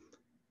uploaded,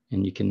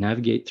 and you can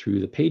navigate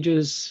through the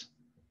pages.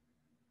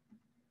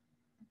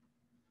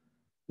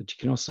 But you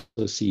can also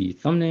see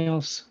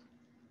thumbnails,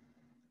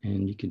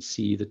 and you can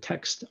see the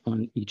text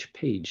on each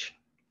page.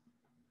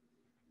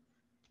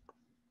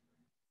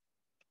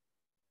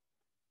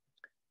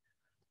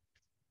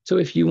 So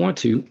if you want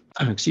to,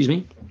 excuse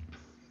me,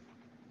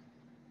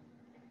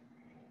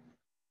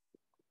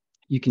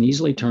 you can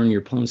easily turn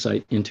your Plone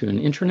site into an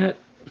intranet,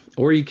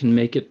 or you can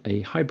make it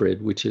a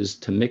hybrid, which is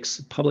to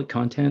mix public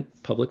content,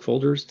 public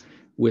folders,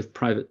 with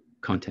private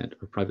content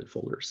or private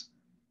folders.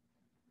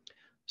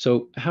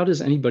 So how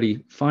does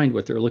anybody find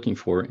what they're looking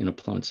for in a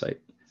Plone site?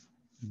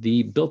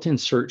 The built-in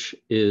search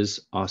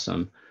is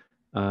awesome.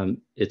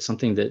 It's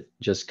something that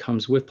just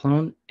comes with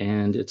Plone,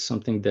 and it's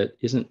something that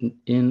isn't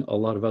in a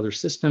lot of other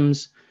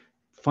systems.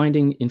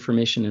 Finding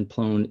information in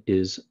Plone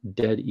is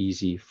dead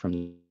easy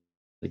from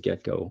the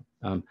get-go.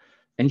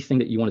 Anything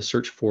that you want to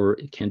search for,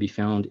 it can be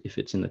found if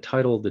it's in the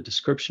title, the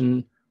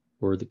description,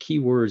 or the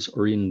keywords,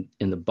 or in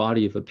the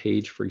body of a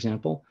page, for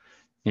example.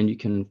 And you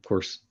can, of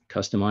course,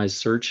 customize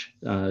search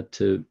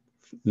to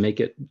make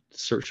it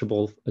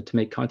searchable, to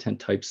make content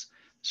types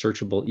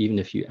searchable, even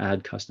if you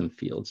add custom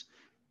fields.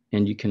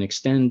 And you can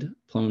extend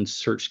Plone's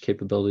search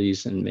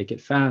capabilities and make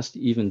it fast,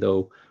 even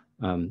though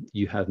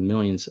you have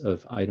millions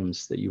of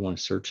items that you want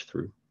to search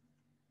through.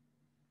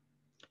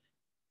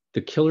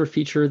 The killer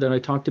feature that I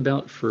talked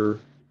about for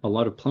a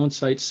lot of Plone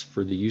sites,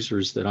 for the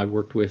users that I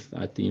worked with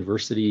at the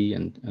university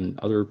and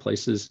other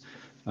places,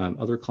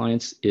 other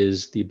clients,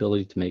 is the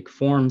ability to make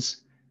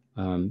forms.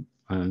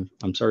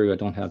 I'm sorry I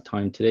don't have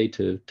time today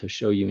to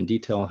show you in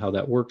detail how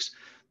that works,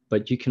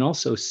 but you can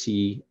also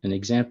see an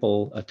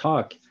example, a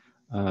talk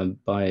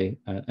by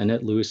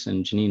Annette Lewis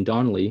and Janine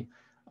Donnelly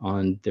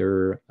on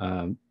their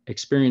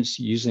experience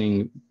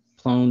using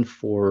Plone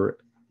for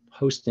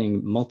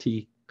hosting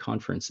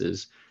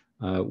multi-conferences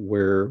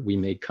where we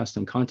made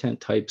custom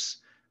content types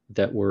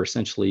that were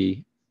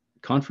essentially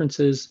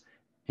conferences.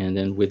 And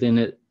then within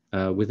it,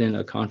 within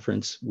a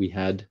conference, we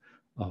had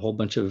a whole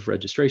bunch of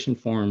registration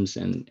forms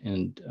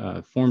and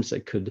forms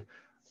that could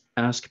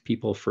ask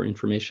people for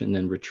information,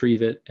 then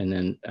retrieve it, and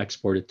then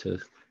export it to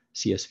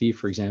CSV,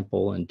 for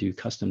example, and do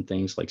custom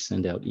things like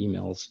send out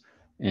emails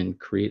and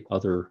create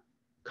other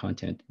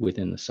content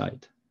within the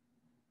site.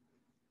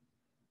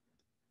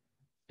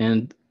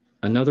 And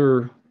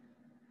another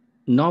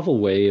novel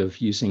way of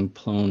using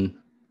Plone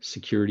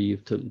security,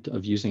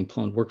 of using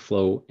Plone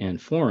workflow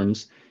and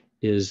forms,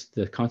 is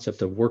the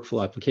concept of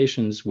workflow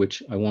applications,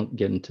 which I won't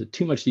get into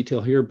too much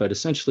detail here, but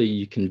essentially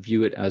you can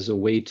view it as a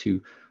way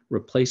to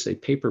replace a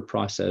paper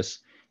process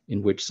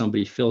in which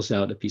somebody fills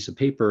out a piece of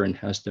paper and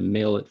has to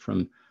mail it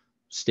from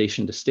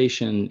station to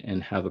station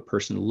and have a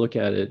person look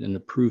at it and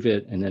approve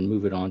it and then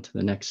move it on to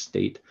the next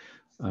state.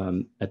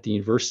 At the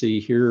university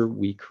here,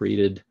 we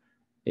created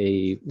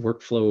a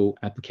workflow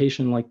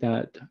application like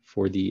that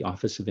for the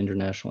Office of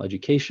International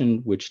Education,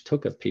 which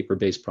took a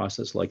paper-based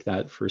process like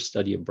that for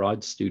study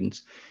abroad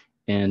students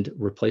and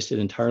replaced it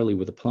entirely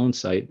with a Plone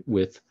site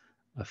with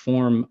a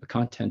form, a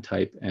content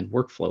type, and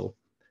workflow,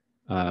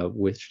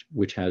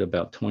 which had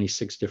about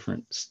 26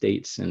 different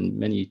states and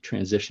many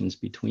transitions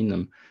between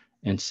them,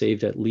 and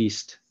saved at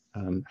least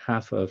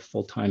half a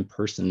full-time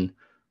person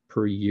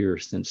per year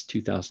since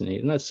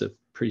 2008. And that's a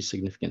pretty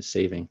significant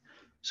saving.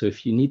 So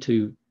if you need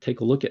to take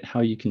a look at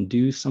how you can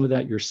do some of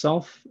that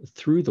yourself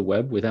through the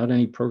web without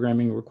any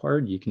programming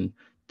required, you can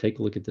take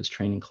a look at this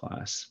training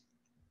class.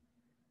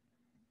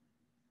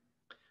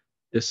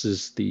 This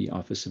is the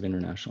Office of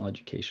International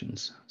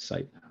Education's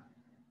site.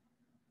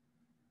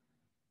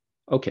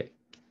 Okay,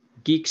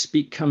 Geek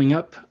Speak coming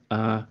up.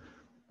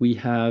 We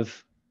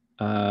have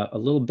a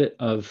little bit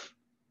of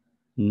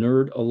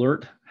nerd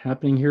alert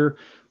happening here.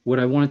 What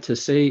I wanted to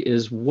say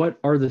is, what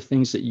are the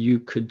things that you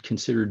could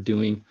consider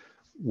doing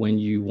when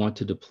you want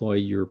to deploy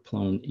your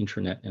Plone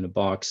intranet in a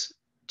box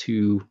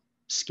to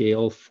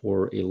scale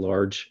for a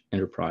large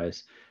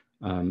enterprise?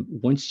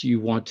 Once you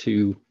want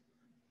to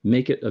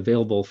make it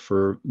available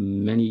for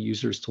many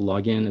users to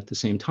log in at the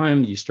same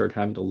time, you start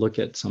having to look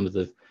at some of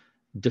the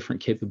different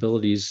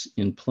capabilities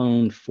in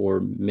Plone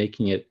for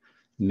making it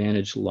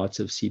manage lots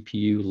of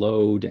CPU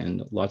load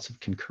and lots of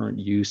concurrent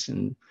use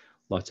and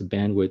lots of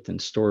bandwidth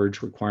and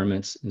storage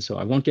requirements. And so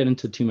I won't get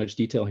into too much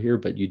detail here,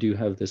 but you do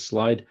have this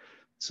slide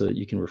so that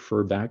you can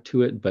refer back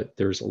to it. But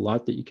there's a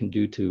lot that you can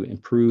do to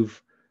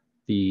improve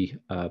the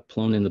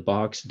Plone in the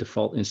box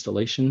default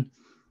installation.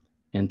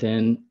 And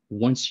then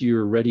once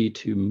you're ready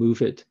to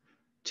move it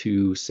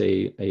to,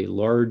 say, a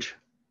large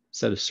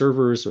set of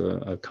servers or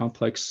a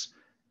complex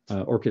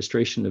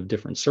orchestration of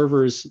different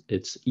servers,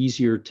 it's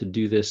easier to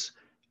do this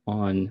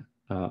on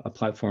a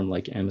platform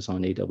like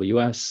Amazon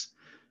AWS.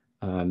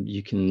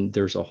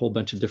 There's a whole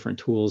bunch of different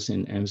tools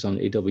in Amazon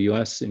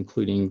AWS,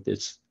 including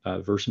this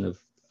version of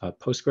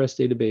Postgres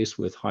database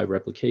with high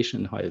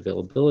replication, high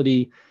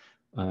availability,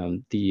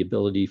 the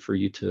ability for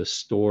you to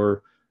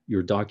store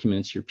your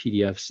documents, your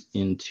PDFs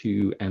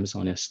into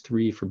Amazon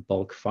S3 for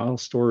bulk file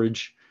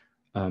storage,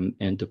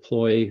 and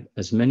deploy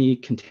as many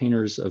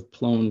containers of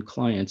Plone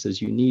clients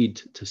as you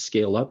need to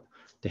scale up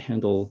to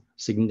handle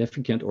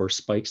significant or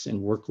spikes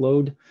in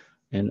workload.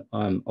 And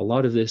a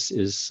lot of this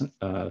is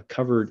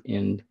covered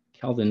in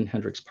Calvin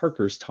Hendricks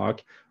Parker's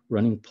talk,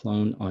 Running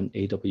Plone on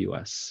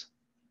AWS.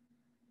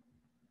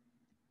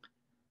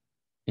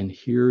 And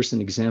here's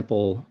an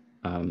example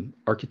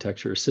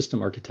architecture,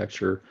 system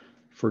architecture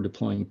for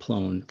deploying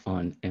Plone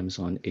on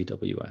Amazon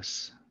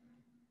AWS.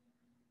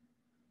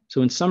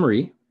 So in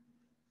summary,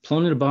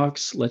 Plone in a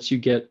box lets you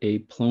get a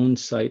Plone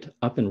site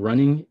up and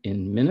running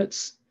in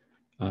minutes.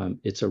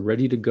 It's a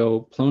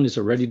ready-to-go, Plone is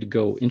a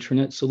ready-to-go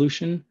intranet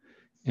solution,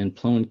 and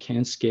Plone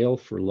can scale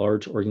for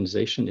large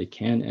organizations. It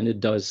can and it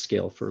does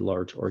scale for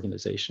large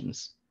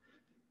organizations.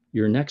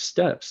 Your next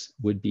steps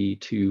would be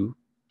to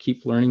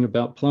keep learning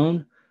about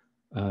Plone,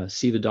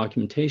 see the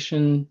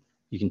documentation.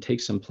 You can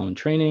take some Plone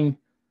training,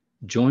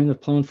 join the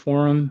Plone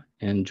forum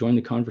and join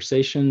the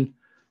conversation.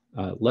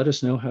 Let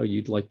us know how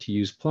you'd like to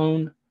use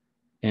Plone.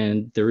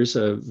 And there is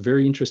a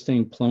very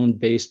interesting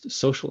Plone-based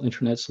social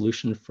intranet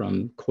solution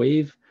from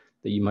Quave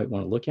that you might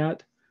want to look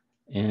at.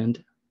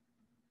 And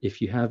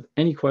if you have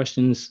any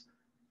questions,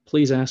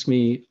 please ask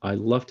me. I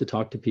love to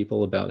talk to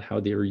people about how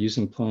they are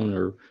using Plone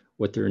or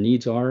what their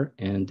needs are.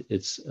 And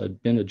it's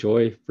been a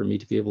joy for me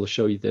to be able to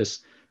show you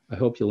this. I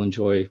hope you'll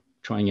enjoy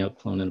trying out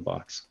Plone in a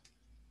box.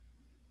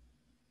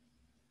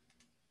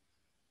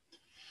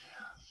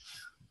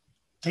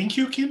 Thank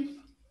you, Kim.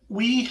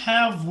 We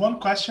have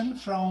one question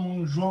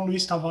from João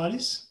Luis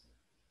Tavares,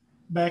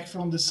 back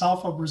from the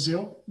south of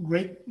Brazil.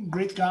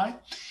 Great guy.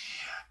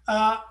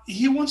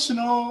 He wants to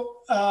know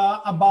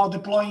about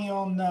deploying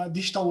on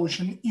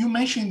DigitalOcean. You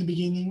mentioned in the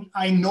beginning,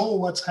 I know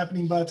what's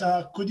happening, but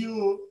could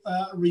you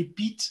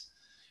repeat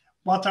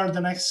what are the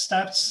next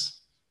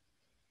steps?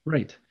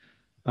 Right.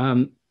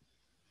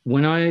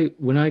 When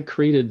I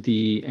created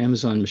the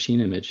Amazon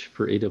machine image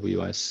for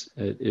AWS,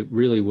 it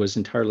really was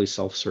entirely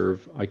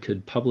self-serve. I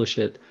could publish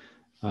it,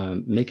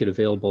 make it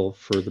available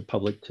for the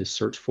public to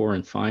search for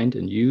and find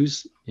and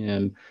use.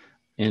 And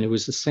it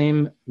was the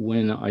same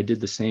when I did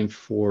the same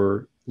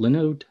for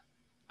Linode.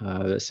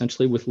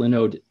 Essentially with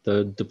Linode,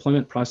 the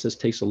deployment process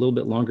takes a little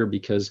bit longer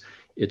because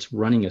it's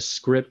running a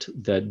script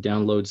that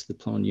downloads the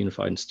Plone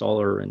Unified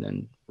Installer and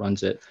then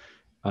runs it.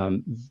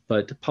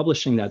 But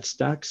publishing that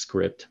stack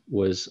script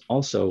was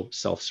also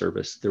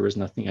self-service. There was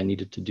nothing I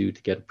needed to do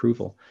to get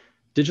approval.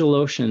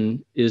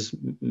 DigitalOcean is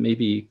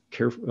maybe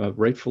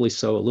rightfully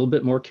so, a little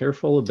bit more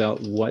careful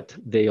about what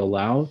they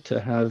allow to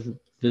have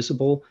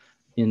visible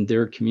in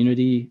their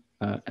community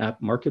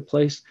app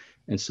marketplace.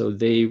 And so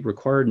they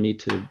required me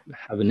to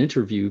have an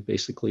interview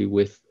basically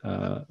with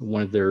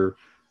one of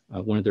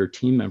their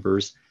team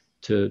members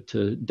to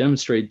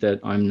demonstrate that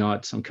I'm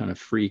not some kind of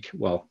freak.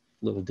 Well,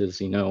 little does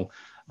he know.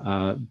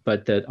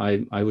 But that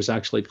I was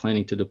actually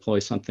planning to deploy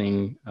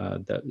something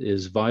that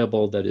is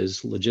viable, that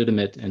is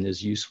legitimate, and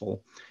is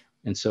useful.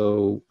 And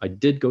so I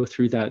did go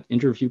through that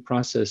interview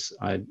process.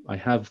 I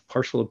have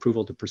partial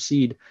approval to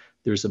proceed.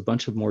 There's a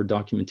bunch of more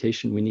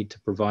documentation we need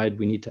to provide.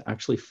 We need to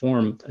actually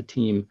form a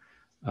team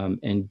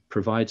and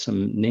provide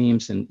some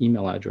names and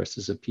email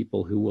addresses of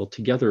people who will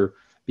together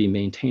be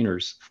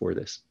maintainers for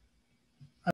this.